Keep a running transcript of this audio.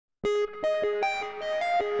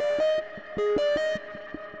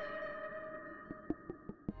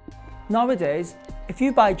Nowadays, if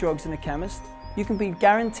you buy drugs in a chemist, you can be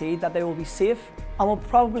guaranteed that they will be safe and will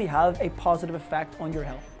probably have a positive effect on your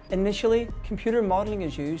health. Initially, computer modelling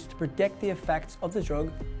is used to predict the effects of the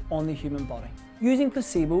drug on the human body. Using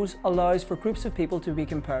placebos allows for groups of people to be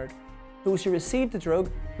compared, those who received the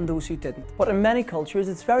drug and those who didn't. But in many cultures,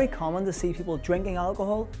 it's very common to see people drinking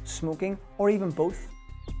alcohol, smoking, or even both.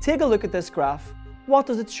 Take a look at this graph. What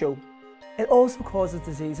does it show? It also causes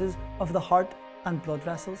diseases of the heart and blood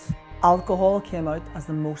vessels. Alcohol came out as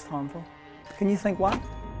the most harmful. Can you think why?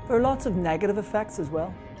 There are lots of negative effects as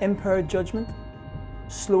well. Impaired judgment,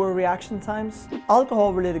 slower reaction times.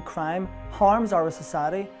 Alcohol-related crime harms our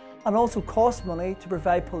society and also costs money to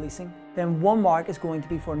provide policing. Then one mark is going to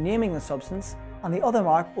be for naming the substance and the other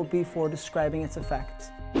mark will be for describing its effects.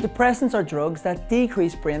 Depressants are drugs that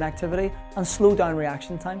decrease brain activity and slow down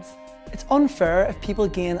reaction times. It's unfair if people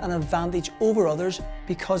gain an advantage over others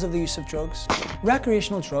because of the use of drugs.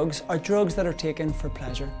 Recreational drugs are drugs that are taken for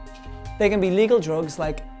pleasure. They can be legal drugs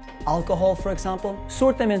like alcohol, for example.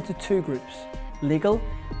 Sort them into two groups, legal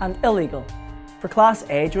and illegal. For Class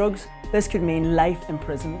A drugs, this could mean life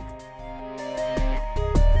imprisonment.